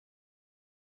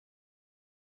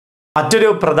മറ്റൊരു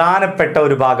പ്രധാനപ്പെട്ട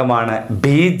ഒരു ഭാഗമാണ്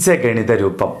ബീജഗണിത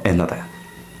രൂപം എന്നത്.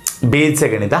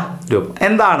 ബീജഗണിത രൂപം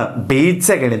എന്താണ്?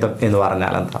 ബീജഗണിതം എന്ന്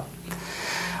പറഞ്ഞാൽ എന്താ?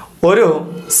 ഒരു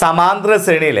സമാന്തര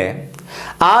ശ്രേണിയിലെ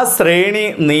ആ ശ്രേണി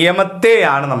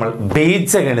നിയമത്തെയാണ് നമ്മൾ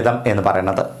ബീജഗണിതം എന്ന്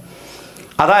പറയുന്നത്.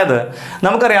 അതായത്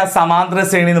നമുക്കറിയാം സമാന്തര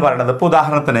ശ്രേണി എന്ന് പറയുന്നത്, ഇപ്പോൾ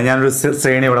ഉദാഹരണത്തിന് ഞാനൊരു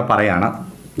ശ്രേണി ഇവിടെ പറയാണ്,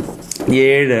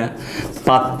 7,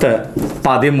 10,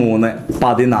 13,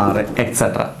 16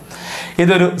 എക്സെട്ര.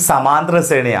 ഇതൊരു സമാന്തര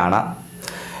ശ്രേണിയാണ്.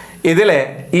 ഇതിലെ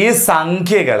ഈ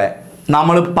സംഖ്യകളെ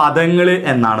നമ്മൾ പദങ്ങൾ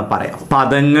എന്നാണ് പറയുക,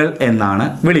 പദങ്ങൾ എന്നാണ്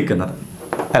വിളിക്കുന്നത്,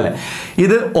 അല്ലേ?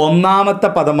 ഇത് ഒന്നാമത്തെ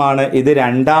പദമാണ്, ഇത്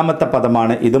രണ്ടാമത്തെ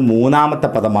പദമാണ്, ഇത് മൂന്നാമത്തെ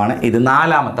പദമാണ്, ഇത്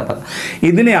നാലാമത്തെ പദം.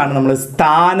 ഇതിനെയാണ് നമ്മൾ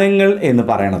സ്ഥാനങ്ങൾ എന്ന്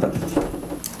പറയണത്,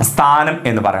 സ്ഥാനം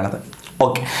എന്ന് പറയണത്.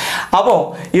 ഓക്കെ, അപ്പോൾ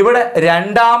ഇവിടെ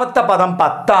രണ്ടാമത്തെ പദം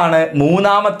 10 ആണ്,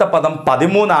 മൂന്നാമത്തെ പദം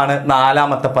 13 ആണ്,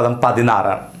 നാലാമത്തെ പദം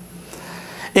 16 ആണ്.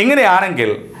 ഇങ്ങനെയാണെങ്കിൽ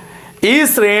ഈ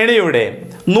ശ്രേണിയുടെ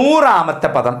 100ാമത്തെ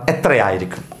പദം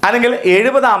എത്രയായിരിക്കും, അല്ലെങ്കിൽ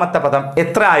 70ാമത്തെ പദം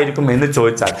എത്ര ആയിരിക്കും എന്ന്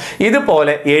ചോദിച്ചാൽ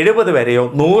ഇതുപോലെ 70 വരെയോ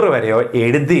 100 വരെയോ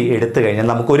എടുത്തു കഴിഞ്ഞാൽ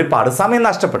നമുക്ക് ഒരുപാട് സമയം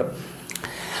നഷ്ടപ്പെടും.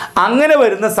 അങ്ങനെ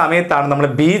വരുന്ന സമയത്താണ് നമ്മൾ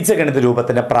ബീജഗണിത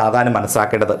രൂപത്തിൻ്റെ പ്രാധാന്യം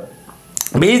മനസ്സിലാക്കേണ്ടത്.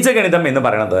 ബീജഗണിതം എന്ന്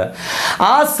പറയുന്നത്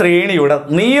ആ ശ്രേണിയുടെ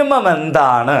നിയമം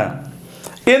എന്താണ്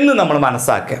എന്ന് നമ്മൾ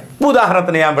മനസ്സിലാക്കുക.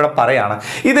 ഉദാഹരണത്തിന് ഞാൻ ഇവിടെ പറയാണ്,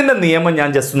 ഇതിൻ്റെ നിയമം ഞാൻ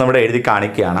ജസ്റ്റ് ഒന്ന് ഇവിടെ എഴുതി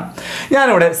കാണിക്കുകയാണ്.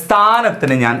 ഞാനിവിടെ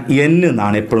സ്ഥാനത്തിന് ഞാൻ n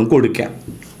എന്നാണ് എപ്പോഴും കൊടുക്കുക,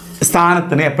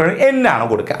 സ്ഥാനത്തിന് എപ്പോഴും n ആണ്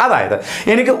കൊടുക്കുക. അതായത്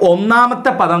എനിക്ക്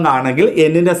ഒന്നാമത്തെ പദം ആണെങ്കിൽ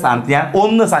n-ൻ്റെ സ്ഥാനത്ത് ഞാൻ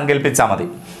 1 സങ്കല്പിച്ചാൽ മതി.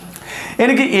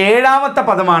 എനിക്ക് 7ാമത്തെ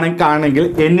പദമാണ് കാണെങ്കിൽ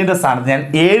n-ൻ്റെ സ്ഥാനത്ത് ഞാൻ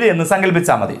 7 എന്ന്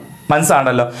സങ്കല്പിച്ചാൽ മതി.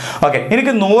 മനസ്സിലാണല്ലോ? ഓക്കെ,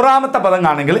 എനിക്ക് 100ാമത്തെ പദം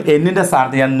ആണെങ്കിൽ n-ൻ്റെ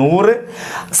സ്ഥാനത്ത് ഞാൻ 100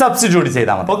 സബ്സ്റ്റിറ്റ്യൂട്ട്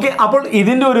ചെയ്താൽ മതി. ഓക്കെ, അപ്പോൾ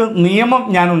ഇതിൻ്റെ ഒരു നിയമം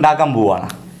ഞാൻ ഉണ്ടാക്കാൻ പോവുകയാണ്.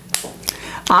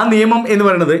 ആ നിയമം എന്ന്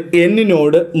പറയുന്നത്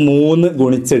n-നോട് 3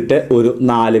 ഗുണിച്ചിട്ട് ഒരു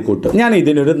 4 കൂട്ടും. ഞാൻ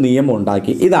ഇതിനൊരു നിയമം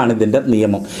ഉണ്ടാക്കി. ഇതാണ് ഇതിൻ്റെ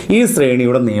നിയമം, ഈ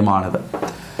ശ്രേണിയുടെ നിയമമാണിത്.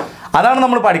 അതാണ്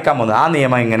നമ്മൾ പഠിക്കാൻ പോകുന്നത്. ആ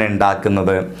നിയമം എങ്ങനെ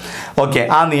ഉണ്ടാക്കുന്നത്, ഓക്കെ,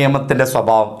 ആ നിയമത്തിൻ്റെ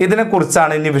സ്വഭാവം,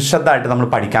 ഇതിനെക്കുറിച്ചാണ് ഇനി വിശദമായിട്ട് നമ്മൾ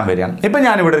പഠിക്കാൻ വരികയാണ്. ഇപ്പം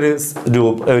ഞാനിവിടെ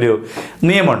ഒരു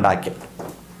നിയമം ഉണ്ടാക്കി.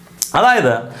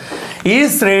 അതായത് ഈ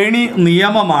ശ്രേണി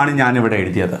നിയമമാണ് ഞാനിവിടെ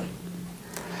എഴുതിയത്.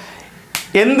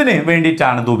 എന്തിന്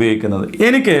വേണ്ടിയിട്ടാണ് ഇത് ഉപയോഗിക്കുന്നത്?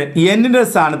 എനിക്ക് n-ൻ്റെ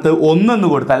സ്ഥാനത്ത് 1 എന്ന്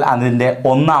കൊടുത്താൽ അതിൻ്റെ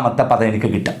 1ാമത്തെ പദം എനിക്ക്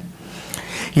കിട്ടും.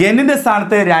 n-ൻ്റെ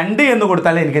സ്ഥാനത്ത് 2 എന്ന്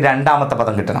കൊടുത്താൽ എനിക്ക് 2ാമത്തെ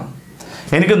പദം കിട്ടണം.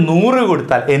 എനിക്ക് 100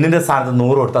 കൊടുത്താൽ n-ൻ്റെ സ്ഥാനത്ത്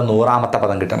 100 കൊടുത്താൽ 100ാമത്തെ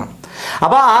പദം കിട്ടണം.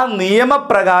 അപ്പോൾ ആ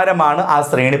നിയമപ്രകാരമാണ് ആ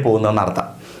ശ്രേണി പോകുന്നതെന്ന് അർത്ഥം.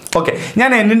 ഓക്കെ, ഞാൻ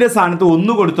n-ൻ്റെ സ്ഥാനത്ത്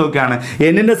 1 കൊടുത്തു നോക്കുകയാണ്.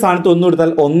 n-ൻ്റെ സ്ഥാനത്ത് 1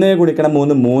 കൊടുത്താൽ 1 ഗുണിക്കണം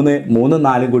 3, 3, 3,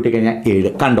 4 കൂട്ടിക്കഴിഞ്ഞാൽ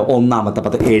 7. കണ്ടോ, 1ാമത്തെ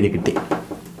പദം 7 കിട്ടി.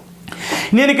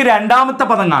 ഇനി എനിക്ക് 2ാമത്തെ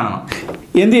പദം കാണണം.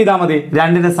 എന്ത് ചെയ്താൽ മതി?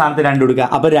 2-ൻ്റെ സ്ഥാനത്ത് 2 കൊടുക്കുക.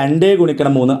 അപ്പോൾ 2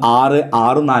 ഗുണിക്കണം 3, 6,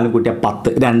 6, 4 കൂട്ടിയാൽ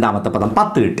 10. 2ാമത്തെ പദം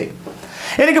 10 കിട്ടി.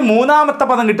 എനിക്ക് 3ാമത്തെ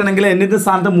പദം കിട്ടണമെങ്കിൽ n-ൻ്റെ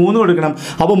സ്ഥാനത്ത് 3 കൊടുക്കണം.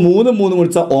 അപ്പോൾ 3, 3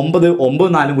 കുടിച്ചാൽ 9,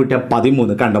 9, 4 കൂട്ടിയാൽ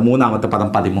 13. കണ്ടോ, 3ാമത്തെ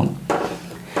പദം 13.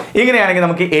 ഇങ്ങനെയാണെങ്കിൽ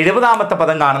നമുക്ക് 70ാമത്തെ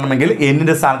പദം കാണണമെങ്കിൽ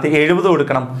n-ൻ്റെ സ്ഥാനത്ത് 70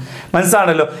 കൊടുക്കണം.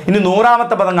 മനസ്സിലാണല്ലോ? ഇനി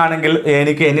 100ാമത്തെ പദം കാണണമെങ്കിൽ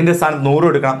എനിക്ക് n-ൻ്റെ സ്ഥാനത്ത് 100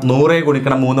 കൊടുക്കണം. 100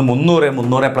 ഗുണിക്കണം 3, 300,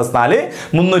 300 പ്ലസ് 4,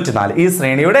 304. ഈ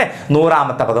ശ്രേണിയുടെ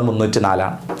 100ാമത്തെ പദം 304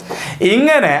 ആണ്.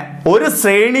 ഇങ്ങനെ ഒരു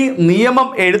ശ്രേണി നിയമം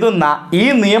എഴുതുന്ന ഈ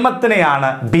നിയമത്തിനെയാണ്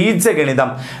ബീജഗണിതം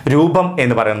രൂപം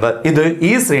എന്ന് പറയുന്നത്. ഇത്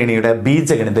ഈ ശ്രേണിയുടെ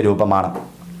ബീജഗണിത രൂപമാണ്.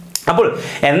 അപ്പോൾ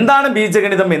എന്താണ്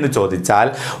ബീജഗണിതം എന്ന് ചോദിച്ചാൽ,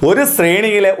 ഒരു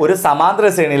ശ്രേണിയിലെ, ഒരു സമാന്തര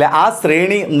ശ്രേണിയിലെ ആ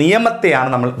ശ്രേണി നിയമത്തെയാണ്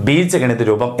നമ്മൾ ബീജഗണിത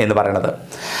രൂപം എന്ന് പറയുന്നത്.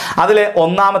 അതിലെ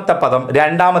 1ാമത്തെ പദം,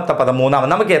 2ാമത്തെ പദം,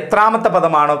 3ാമത്തെ, നമുക്ക് എത്രാമത്തെ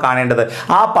പദമാണോ കാണേണ്ടത്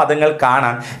ആ പദങ്ങൾ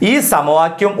കാണാൻ ഈ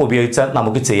സമവാക്യം ഉപയോഗിച്ച്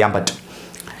നമുക്ക് ചെയ്യാൻ പറ്റും.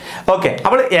 ഓക്കെ,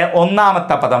 അപ്പോൾ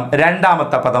 1ാമത്തെ പദം,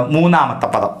 2ാമത്തെ പദം, 3ാമത്തെ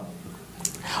പദം.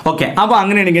 ഓക്കെ, അപ്പോൾ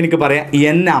അങ്ങനെയാണെങ്കിൽ എനിക്ക് പറയാം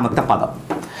n-ാമത്തെ പദം,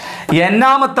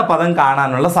 n-ാമത്തെ പദം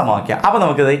കാണാനുള്ള സമവാക്യം. അപ്പോൾ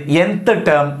നമുക്കിത് nth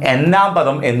ടേം, n-ാം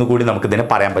പദം എന്നുകൂടി നമുക്കിതിനെ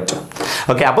പറയാൻ പറ്റും.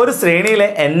 ഓക്കെ, അപ്പോൾ ഒരു ശ്രേണിയിലെ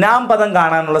n-ാം പദം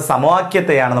കാണാനുള്ള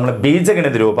സമവാക്യത്തെയാണ് നമ്മൾ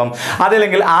ബീജഗണിത രൂപം,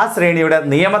 അതല്ലെങ്കിൽ ആ ശ്രേണിയുടെ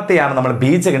നിയമത്തെയാണ് നമ്മൾ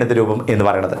ബീജഗണിത രൂപം എന്ന്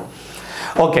പറയുന്നത്.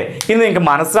 ഓക്കെ, ഇനി നിങ്ങൾക്ക്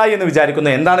മനസ്സിലായി എന്ന്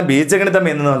വിചാരിക്കുന്നു. എന്താണ് ബീജഗണിതം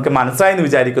എന്ന് നമുക്ക് മനസ്സിലായി എന്ന്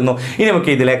വിചാരിക്കുന്നു. ഇനി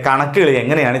നമുക്ക് ഇതിലെ കണക്കുകൾ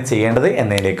എങ്ങനെയാണ് ചെയ്യേണ്ടത്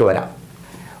എന്നതിലേക്ക് വരാം.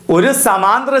 ഒരു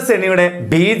സമാന്തര ശ്രേണിയുടെ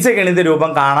ബീജഗണിത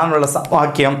രൂപം കാണാനുള്ള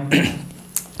സമവാക്യം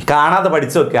കാണാതെ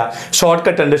പഠിച്ചു വെക്കുക. ഷോർട്ട്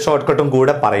കട്ട് ഉണ്ട്, ഷോർട്ട് കട്ടും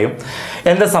കൂടെ പറയും.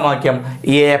 എന്താ സമവാക്യം?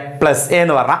 a പ്ലസ് a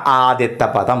എന്ന് പറഞ്ഞാൽ ആദ്യത്തെ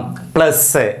പദം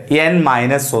പ്ലസ്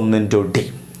n-1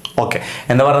 ഓക്കെ,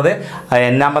 എന്താ പറഞ്ഞത്?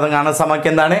 n-ാം പദം കാണുന്ന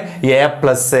സമവാക്യം എന്താണ്? a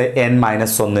പ്ലസ്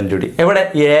n-1 എവിടെ?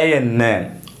 an.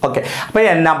 ഓക്കെ. അപ്പോൾ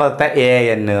എന്നാം പദത്തെ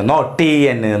AN എന്നോ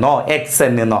TN എന്നോ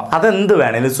XN എന്നോ അതെന്ത്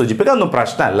വേണേലും സൂചിപ്പിക്കുക, ഒന്നും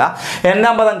പ്രശ്നമല്ല.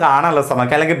 എന്നാം പദം കാണാനുള്ള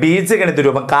സമവാക്യം അല്ലെങ്കിൽ ബീജഗണിത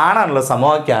രൂപം കാണാനുള്ള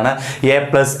സമവാക്യമാണ്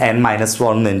A+n-1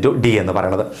 × D എന്ന്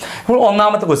പറയുന്നത്. അപ്പോൾ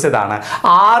ഒന്നാമത്തെ ക്വസ്റ്റ്യൻ ഇതാണ്,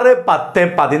 6, 10,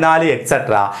 14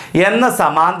 എക്സെട്ര എന്ന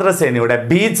സമാന്തര ശ്രേണിയുടെ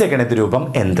ബീജഗണിത രൂപം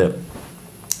എന്ത്?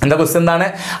 എന്താ ക്വസ്റ്റ്യൻ എന്താണ്?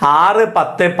 6,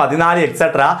 10, 14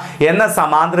 എക്സെട്ര എന്ന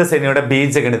സമാന്തര ശ്രേണിയുടെ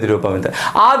ബീജഗണിത രൂപം എന്ത്?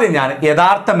 ആദ്യം ഞാൻ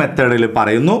യഥാർത്ഥ മെത്തേഡിൽ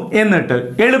പറയുന്നു, എന്നിട്ട്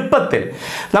എളുപ്പത്തിൽ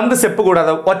നമുക്ക് സ്റ്റെപ്പ്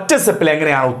കൂടാതെ ഒറ്റ സ്റ്റെപ്പിൽ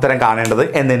എങ്ങനെയാണ് ഉത്തരം കാണേണ്ടത്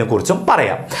എന്നതിനെ കുറിച്ചും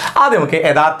പറയാം. ആദ്യം നമുക്ക്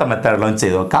യഥാർത്ഥ മെത്തേഡിലും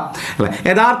ചെയ്ത് നോക്കാം അല്ലേ.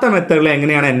 യഥാർത്ഥ മെത്തേഡിൽ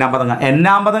എങ്ങനെയാണ്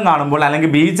എന്നാം പദം കാണുമ്പോൾ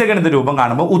അല്ലെങ്കിൽ ബീജഗണിത രൂപം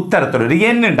കാണുമ്പോൾ ഉത്തരത്തിലൊരു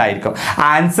n ഉണ്ടായിരിക്കും,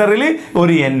 ആൻസറിൽ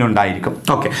ഒരു n ഉണ്ടായിരിക്കും.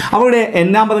 ഓക്കെ. അപ്പോൾ ഇവിടെ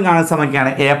എന്നാം പദം കാണുന്ന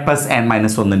സമയത്താണ്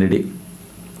A+n-1 × D.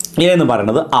 എന്ന്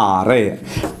പറയുന്നത് 6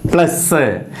 പ്ലസ്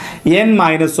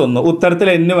n-1, ഉത്തരത്തിൽ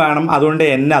n വേണം, അതുകൊണ്ട്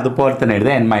n അതുപോലെ തന്നെ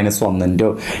എഴുതുക, n-1 ×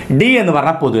 D എന്ന്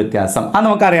പറഞ്ഞാൽ പൊതുവ്യത്യാസം. അത്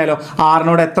നമുക്കറിയാലോ,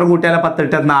 6നോട് എത്ര കൂട്ടിയാലും 10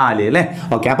 ഇട്ട് 4 അല്ലേ.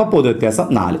 ഓക്കെ. അപ്പോൾ പൊതുവ്യത്യാസം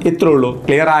 4, ഇത്രേ ഉള്ളൂ.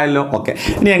 ക്ലിയർ ആയല്ലോ? ഓക്കെ.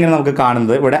 ഇനി എങ്ങനെ നമുക്ക്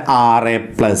കാണുന്നത്, ഇവിടെ 6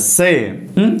 പ്ലസ്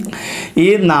ഈ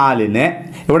 4നെ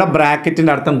ഇവിടെ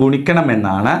ബ്രാക്കറ്റിൻ്റെ അർത്ഥം ഗുണിക്കണം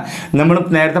എന്നാണ്. നമ്മൾ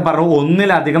നേരത്തെ പറഞ്ഞു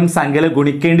ഒന്നിലധികം സംഖ്യകൾ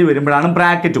ഗുണിക്കേണ്ടി വരുമ്പോഴാണ്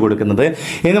ബ്രാക്കറ്റ് കൊടുക്കുന്നത്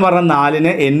എന്ന് പറഞ്ഞാൽ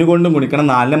 4നെ n കൊണ്ടും ഗുണിക്കണം,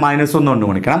 4നെ -1 കൊണ്ട്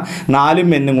ഗുണിക്കണം. 4ഉം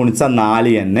n ഗുണിച്ചാൽ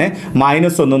 4n,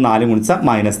 -1ഉം 4 ഗുണിച്ചാൽ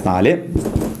 -4.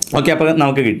 ഓക്കെ. അപ്പോൾ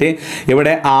നമുക്ക് കിട്ടി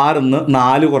ഇവിടെ 6ന്ന്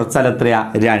 4 കുറച്ചാൽ എത്രയാ?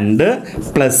 2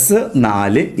 പ്ലസ്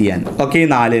 4n. ഓക്കെ. ഈ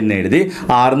 4n എഴുതി.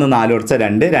 6ന്ന് 4 കുറച്ചാൽ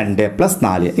 2, 2 പ്ലസ്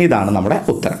 4n. ഇതാണ് നമ്മുടെ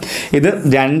ഉത്തരം. ഇത്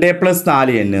 2 പ്ലസ്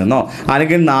 4n എന്നോ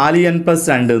അല്ലെങ്കിൽ 4n പ്ലസ്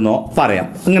 2 എന്നോ പറയാം,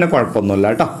 ഇങ്ങനെ കുഴപ്പമൊന്നുമില്ല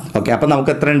കേട്ടോ. ഓക്കെ. അപ്പോൾ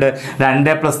നമുക്ക് എത്ര ഉണ്ട്?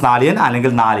 2 പ്ലസ് 4n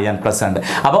അല്ലെങ്കിൽ 4n പ്ലസ് 2.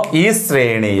 അപ്പോൾ ഈ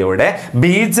ശ്രേണിയുടെ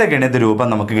ബീജഗണിത രൂപം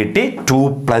നമുക്ക് കിട്ടി 2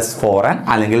 പ്ലസ് 4n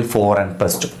അല്ലെങ്കിൽ 4n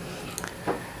പ്ലസ് 2.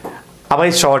 അപ്പോൾ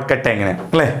ഈ ഷോർട്ട് കട്ട് എങ്ങനെ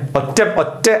അല്ലേ,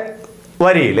 ഒറ്റ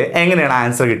വരിയിൽ എങ്ങനെയാണ്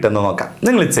ആൻസർ കിട്ടുന്നത് നോക്കാം.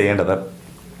 നിങ്ങൾ ചെയ്യേണ്ടത്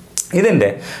ഇതിൻ്റെ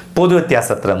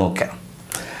പൊതുവ്യത്യാസം എത്ര നോക്കുക.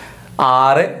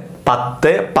 6,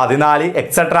 10, 14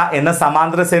 എക്സെട്ര എന്ന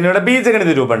സമാന്തര ശ്രേണിയുടെ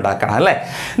ബീജഗണിത രൂപം ഉണ്ടാക്കണം അല്ലേ.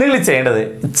 നിങ്ങൾ ചെയ്യേണ്ടത്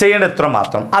എത്ര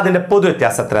മാത്രം, അതിൻ്റെ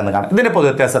പൊതുവ്യത്യാസം എത്ര എന്ന് കാണാം. ഇതിൻ്റെ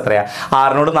പൊതുവ്യത്യാസം എത്രയാണ്?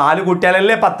 6നോട് 4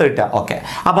 കൂട്ടിയാലല്ലേ 10 കിട്ടുക. ഓക്കെ.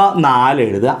 അപ്പോൾ 4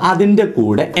 എഴുതുക, അതിൻ്റെ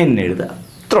കൂടെ n എഴുതുക,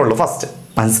 ഇത്രേ ഉള്ളൂ. ഫസ്റ്റ്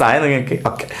മനസ്സിലായ നിങ്ങൾക്ക്?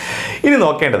 ഓക്കെ. ഇനി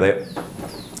നോക്കേണ്ടത്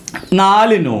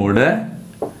 4നോട്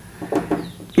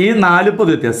ഈ 4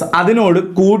 പൊതുവ്യത്യാസം അതിനോട്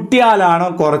കൂട്ടിയാലാണോ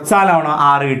കുറച്ചാലാണോ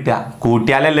 6 കിട്ടുക?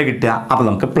 കൂട്ടിയാലല്ലേ കിട്ടുക. അപ്പോൾ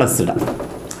നമുക്ക് പ്ലസ് ഇടാം.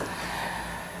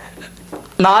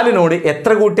 4നോട്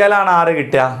എത്ര കൂട്ടിയാലാണ് 6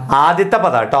 കിട്ടുക? ആദ്യത്തെ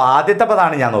പദം കേട്ടോ, ആദ്യത്തെ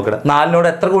പദമാണ് ഞാൻ നോക്കുന്നത്. 4നോട്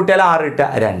എത്ര കൂട്ടിയാലും 6 കിട്ടുക?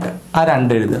 2. ആ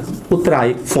 2 എഴുതുക,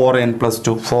 ഉത്തരമായി 4n +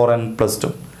 2, 4n +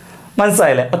 2.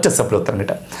 മനസ്സിലായില്ലേ? ഒറ്റ സ്റ്റെപ്പിൽ ഉത്തരം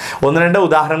കിട്ടും. 1-2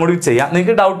 ഉദാഹരണം കൂടി ചെയ്യാം.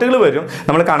 നിങ്ങൾക്ക് ഡൗട്ടുകൾ വരും,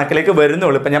 നമ്മൾ കണക്കിലേക്ക്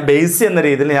വരുന്നുള്ളൂ. ഇപ്പം ഞാൻ ബേസ് എന്ന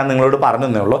രീതിയിൽ ഞാൻ നിങ്ങളോട്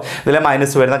പറഞ്ഞതേ ഉള്ളൂ. ഇതിലെ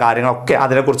മൈനസ് വരുന്ന കാര്യങ്ങളൊക്കെ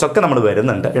അതിനെക്കുറിച്ചൊക്കെ നമ്മൾ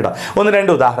വരുന്നുണ്ട് കേട്ടോ.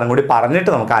 1-2 ഉദാഹരണം കൂടി പറഞ്ഞിട്ട്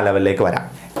നമുക്ക് ആ ലെവലിലേക്ക് വരാം.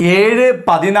 7,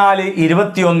 14,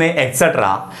 21 എക്സെട്ര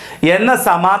എന്ന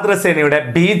സമാന്തര ശ്രേണിയുടെ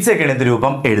ബീജഗണിത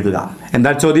രൂപം എഴുതുക.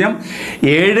 എന്താ ചോദ്യം?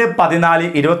 7, 14,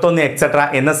 21 എക്സെട്ര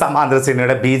എന്ന സമാന്തര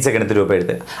ശ്രേണിയുടെ ബീജഗണിത രൂപം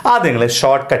എഴുതുക. ആദ്യം നിങ്ങൾ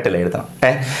ഷോർട്ട് കട്ടിൽ എഴുതണം.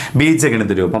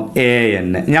 ബീജഗണിത രൂപം AN,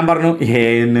 ഞാൻ പറഞ്ഞു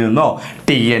AN എന്നോ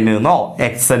TN എന്നോ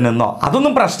XN എന്നോ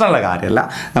അതൊന്നും പ്രശ്നമുള്ള കാര്യമല്ല.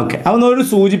 ഓക്കെ. അതൊന്നും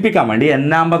സൂചിപ്പിക്കാൻ വേണ്ടി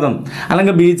എന്നാം പദം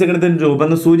അല്ലെങ്കിൽ ബീജഗണിത രൂപം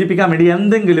എന്ന് സൂചിപ്പിക്കാൻ വേണ്ടി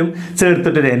എന്തെങ്കിലും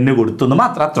ചേർത്തിട്ടൊരു n കൊടുത്തു എന്ന്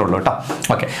മാത്രം, അത്രേ ഉള്ളൂ കേട്ടോ.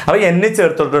 ഓക്കെ. അപ്പോൾ n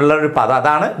ചേർത്തിട്ടുള്ള ഒരു പദം,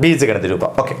 അതാണ് ബീജഗണിത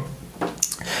രൂപം. ഓക്കെ.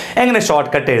 എങ്ങനെ ഷോർട്ട്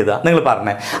കട്ട് എഴുതുക? നിങ്ങൾ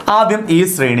പറഞ്ഞേ. ആദ്യം ഈ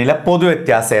ശ്രേണിയിലെ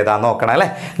പൊതുവ്യത്യാസം ഏതാന്ന് നോക്കണം അല്ലേ.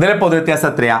 ഇതിലെ പൊതുവ്യത്യാസം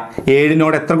എത്രയാ?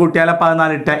 7നോട് എത്ര കൂട്ടിയാലും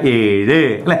 14 ഇട്ട 7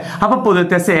 അല്ലേ. അപ്പൊ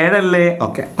പൊതുവ്യത്യാസം 7 അല്ലേ.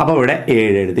 ഓക്കെ. അപ്പൊ ഇവിടെ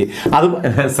 7 എഴുതി. അത്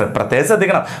പ്രത്യേകം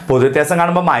ശ്രദ്ധിക്കണം, പൊതുവ്യത്യാസം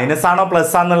കാണുമ്പോൾ മൈനസ് ആണോ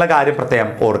പ്ലസ് ആണെന്നുള്ള കാര്യം പ്രത്യേകം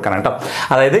ഓർക്കണം കേട്ടോ.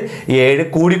 അതായത് 7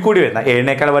 കൂടി വരുന്ന,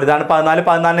 7നേക്കാൾ വലുതാണ് 14,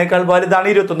 14നേക്കാൾ വലുതാണ്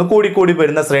 21, കൂടി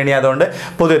വരുന്ന ശ്രേണി ആയതുകൊണ്ട്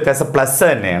പൊതുവ്യത്യാസം പ്ലസ്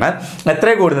തന്നെയാണ്.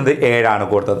 എത്രയാണ് കൂടുന്നത്? 7 ആണ്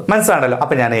കൂടുന്നത്. മനസ്സിലാണല്ലോ.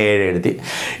 അപ്പൊ ഞാൻ 7 എഴുതി.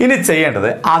 ഇനി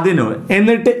ചെയ്യേണ്ടത്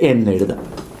എന്നിട്ട് n എഴുതുക.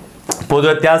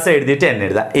 പൊതുവ്യത്യാസം എഴുതിയിട്ട് n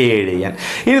എഴുതുക, 7n.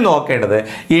 ഇനി നോക്കേണ്ടത്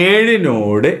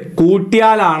 7നോട്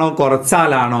കൂട്ടിയാലാണോ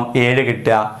കുറച്ചാലാണോ 7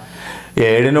 കിട്ടുക?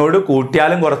 7നോട്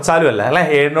കൂട്ടിയാലും കുറച്ചാലും അല്ല അല്ലേ.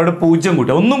 7നോട് 0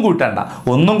 കൂട്ടുക, ഒന്നും കൂട്ടണ്ട.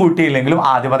 ഒന്നും കൂട്ടിയില്ലെങ്കിലും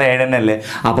ആദ്യം പദം 7 അല്ലേ.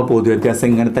 അപ്പോൾ പൊതുവ്യത്യാസം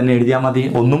ഇങ്ങനെ തന്നെ എഴുതിയാൽ മതി.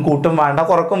 ഒന്നും കൂട്ടും വേണ്ട,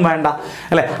 കുറക്കും വേണ്ട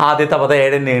അല്ലേ. ആദ്യത്തെ പദം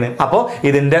 7 തന്നെയാണ്. അപ്പോൾ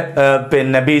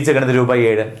ഇതിൻ്റെ ബീജഗണിത രൂപം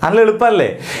 7. നല്ല എളുപ്പമല്ലേ.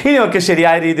 ഇനി ഒക്കെ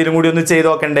ശരിയായ രീതിയിലും കൂടി ഒന്ന് ചെയ്ത്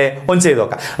നോക്കണ്ടേ? ഒന്ന് ചെയ്ത്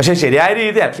നോക്കാം. പക്ഷേ ശരിയായ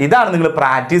രീതി ഇതാണ് നിങ്ങൾ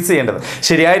പ്രാക്ടീസ് ചെയ്യേണ്ടത്.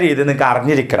 ശരിയായ രീതി നിങ്ങൾക്ക്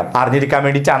അറിഞ്ഞിരിക്കാൻ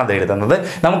വേണ്ടിയിട്ടാണ് അത് എഴുതുന്നത്.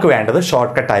 നമുക്ക് വേണ്ടത്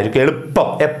ഷോർട്ട് കട്ട് ആയിരിക്കും, എളുപ്പം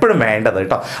എപ്പോഴും വേണ്ടത്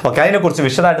കേട്ടോ. ഓക്കെ. അതിനെക്കുറിച്ച്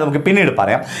വിശദമായിട്ട് നമുക്ക് പിന്നീട്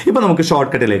പറയാം. ഇപ്പം നമുക്ക്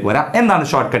ഷോർട്ട് കട്ടിലേക്ക് വരാം. എന്താണ്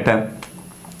ഷോർട്ട് കട്ട്?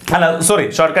 അല്ല സോറി,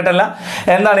 ഷോർട്ട് കട്ട് അല്ല.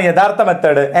 എന്താണ് യഥാർത്ഥ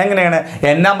മെത്തേഡ്? എങ്ങനെയാണ്?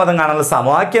 n-ാം പദം കാണാനുള്ള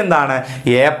സമവാക്യം എന്താണ്?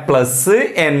 a പ്ലസ്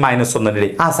n-1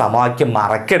 ആ സമവാക്യം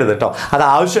മറക്കരുത് കേട്ടോ. അത്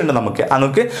ആവശ്യമുണ്ട് നമുക്ക്,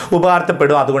 നമുക്ക്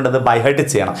ഉപകാരപ്പെടും. അതുകൊണ്ട് അത് ബൈഹെർട്ട്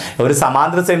ചെയ്യണം. ഒരു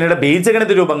സമാന്തര ശ്രേണിയുടെ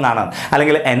ബീജഗണിത രൂപം കാണാൻ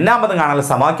അല്ലെങ്കിൽ n-ാം പദം കാണാനുള്ള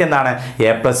സമവാക്യം എന്താണ്?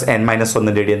 a പ്ലസ്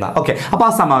n-1 എന്നാണ്. ഓക്കെ, അപ്പോൾ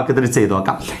ആ സമവാക്യത്തിൽ ചെയ്ത്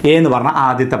നോക്കാം. a എന്ന് പറഞ്ഞാൽ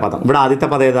ആദ്യത്തെ പദം, ഇവിടെ ആദ്യത്തെ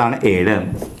പദം ഏതാണ്? 7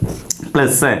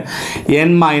 പ്ലസ്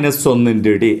n-1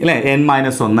 അല്ലേ?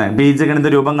 n-1 ബീജഗണിത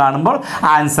രൂപം കാണുമ്പോൾ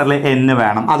ആൻസറിൽ n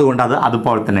വേണം, അതുകൊണ്ട് അത്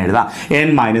അതുപോലെ തന്നെ എഴുതാം.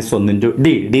 n-1 d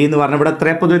എന്ന് പറഞ്ഞാൽ ഇവിടെ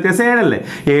എത്ര പൊതു വ്യത്യാസം? 7 അല്ലേ?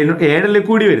 7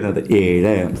 കൂടി വരുന്നത്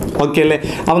 7. ഓക്കെ അല്ലേ?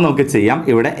 അപ്പോൾ നമുക്ക് ചെയ്യാം.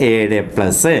 ഇവിടെ 7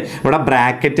 പ്ലസ് ഇവിടെ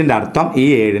ബ്രാക്കറ്റിൻ്റെ അർത്ഥം ഈ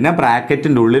 7നെ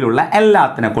ബ്രാക്കറ്റിൻ്റെ ഉള്ളിലുള്ള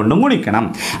എല്ലാത്തിനെ കൊണ്ടും ഗുണിക്കണം.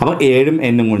 അപ്പോൾ 7ഉം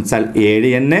n ഗുണിച്ചാൽ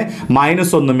 7n,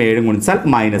 -1ഉം 7 ഗുണിച്ചാൽ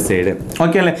 -7.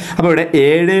 ഓക്കെ അല്ലേ? അപ്പോൾ ഇവിടെ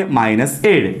 7 -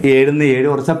 7, 7 നിന്ന് 7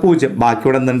 കുറച്ചാൽ 0, ബാക്കി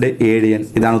ഇവിടെ എന്തുണ്ട്? 7n.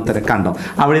 ഇതാണ് ഉത്തരം. കണ്ടോ?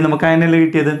 അവിടെ നമുക്ക് അതിനല്ലേ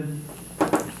കിട്ടിയത്.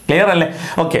 ക്ലിയർ അല്ലേ?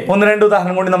 ഓക്കെ, 1-2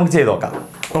 ഉദാഹരണം കൊണ്ട് നമുക്ക് ചെയ്ത് നോക്കാം.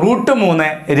 √3,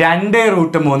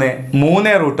 2√3,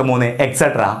 3√3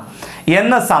 എക്സെട്ര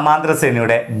എന്ന സമാന്തര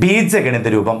ശ്രേണിയുടെ ബീജഗണിത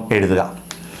രൂപം എഴുതുക.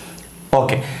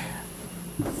 ഓക്കെ,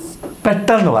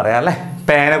 പെട്ടെന്ന് പറയാം അല്ലേ?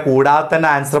 പേന കൂടാതെ തന്നെ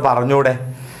ആൻസർ പറഞ്ഞൂടെ?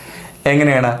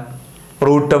 എങ്ങനെയാണ്?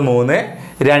 √3,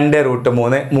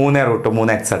 2√3,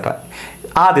 3√3 എക്സെട്ര.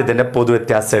 ആദ്യത്തിൻ്റെ പൊതു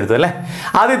വ്യത്യാസം എഴുതും അല്ലേ?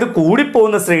 ആദ്യം ഇത്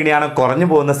കൂടിപ്പോകുന്ന ശ്രേണിയാണ് കുറഞ്ഞു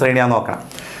പോകുന്ന ശ്രേണിയാണെന്ന് നോക്കണം.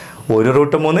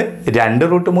 1√3,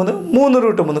 2√3,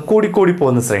 3√3 കൂടി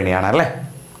പോകുന്ന ശ്രേണിയാണ് അല്ലേ?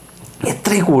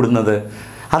 എത്രയും കൂടുന്നത്?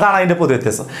 അതാണ് അതിൻ്റെ പൊതു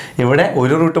വ്യത്യാസം. ഇവിടെ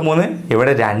 1√3,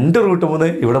 ഇവിടെ 2√3,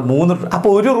 ഇവിടെ 3. അപ്പോൾ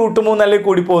 1√3 അല്ലേ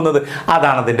കൂടി പോകുന്നത്?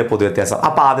 അതാണ് അതിൻ്റെ പൊതു വ്യത്യാസം.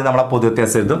 അപ്പോൾ ആദ്യം നമ്മളെ പൊതു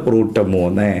വ്യത്യാസം എഴുതും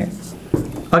 √3.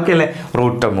 ഓക്കെ അല്ലേ?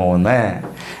 √3.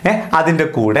 അതിൻ്റെ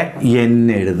കൂടെ n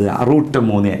എഴുതുക.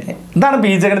 √3 എന്താണ്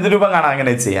ബീജഗണിത രൂപം കാണാൻ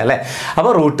അങ്ങനെ ചെയ്യുക അല്ലേ?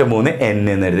 അപ്പോൾ √3 n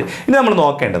എന്ന് എഴുതി. ഇനി നമ്മൾ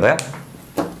നോക്കേണ്ടത്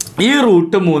ഈ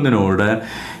 √3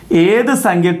 ഏത്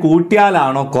സംഖ്യ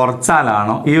കൂട്ടിയാലാണോ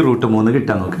കുറച്ചാലാണോ ഈ √3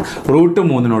 കിട്ടാൻ നോക്കുക.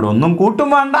 √3 ഒന്നും കൂട്ടും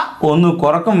വേണ്ട, ഒന്നും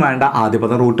കുറക്കും വേണ്ട, ആദ്യ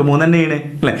പദം √3 തന്നെയാണ്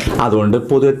അല്ലേ? അതുകൊണ്ട്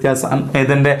പൊതു വ്യത്യാസം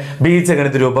ഇതിൻ്റെ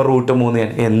ബീജഗണിത രൂപം √3.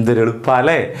 എന്തൊരു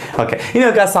എളുപ്പമല്ലേ? ഓക്കെ, ഇനി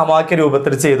നമുക്ക് ആ സമവാക്യ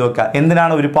രൂപത്തിൽ ചെയ്ത് നോക്കുക.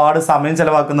 എന്തിനാണ് ഒരുപാട് സമയം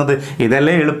ചിലവാക്കുന്നത്?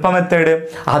 ഇതല്ലേ എളുപ്പ മെത്തേഡ്.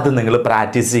 അത് നിങ്ങൾ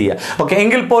പ്രാക്ടീസ് ചെയ്യുക. ഓക്കെ,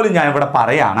 എങ്കിൽ പോലും ഞാൻ ഇവിടെ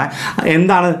പറയാണ്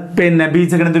എന്താണ് പിന്നെ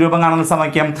ബീജഗണിത രൂപം കാണുന്ന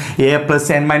സമവാക്യം? a plus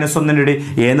n-1 d.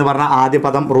 a എന്ന് പറഞ്ഞാൽ ആദ്യ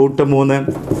പദം √3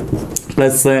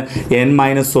 പ്ലസ്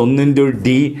n-1 d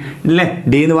അല്ലേ?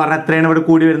 d എന്ന് പറഞ്ഞാൽ എത്രയാണ് ഇവിടെ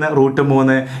കൂടി വരുന്നത്?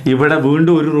 √3. ഇവിടെ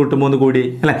വീണ്ടും ഒരു √3 കൂടി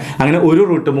അല്ലേ? അങ്ങനെ ഒരു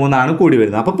 √3 ആണ് കൂടി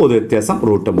വരുന്നത്. അപ്പോൾ പൊതു വ്യത്യാസം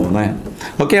 √3.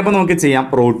 ഓക്കെ, അപ്പോൾ നമുക്ക് ചെയ്യാം.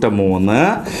 √3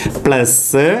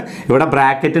 പ്ലസ് ഇവിടെ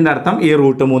ബ്രാക്കറ്റിൻ്റെ അർത്ഥം ഈ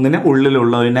 √3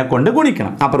 ഉള്ളിലുള്ളതിനെ കൊണ്ട്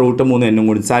ഗുണിക്കണം. അപ്പോൾ √3 n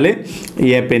ഗുണിച്ചാൽ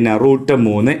പിന്നെ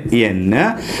 √3 n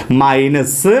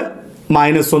മൈനസ്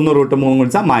 -1 √3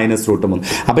 ഗുണിച്ചാൽ -√3.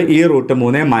 അപ്പോൾ ഈ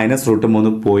 √3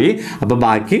 -√3 പോയി. അപ്പോൾ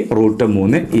ബാക്കി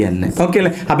 √3 n. ഓക്കെ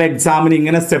അല്ലേ? അപ്പോൾ എക്സാമിന്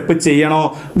ഇങ്ങനെ സ്റ്റെപ്പ് ചെയ്യണോ?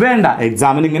 വേണ്ട,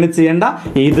 എക്സാമിന് ഇങ്ങനെ ചെയ്യേണ്ട.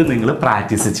 ഇത് നിങ്ങൾ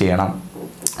പ്രാക്ടീസ് ചെയ്യണം.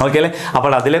 ഓക്കെ അല്ലേ?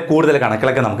 അപ്പോൾ അതിലെ കൂടുതൽ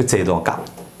കണക്കുകളൊക്കെ നമുക്ക് ചെയ്ത് നോക്കാം.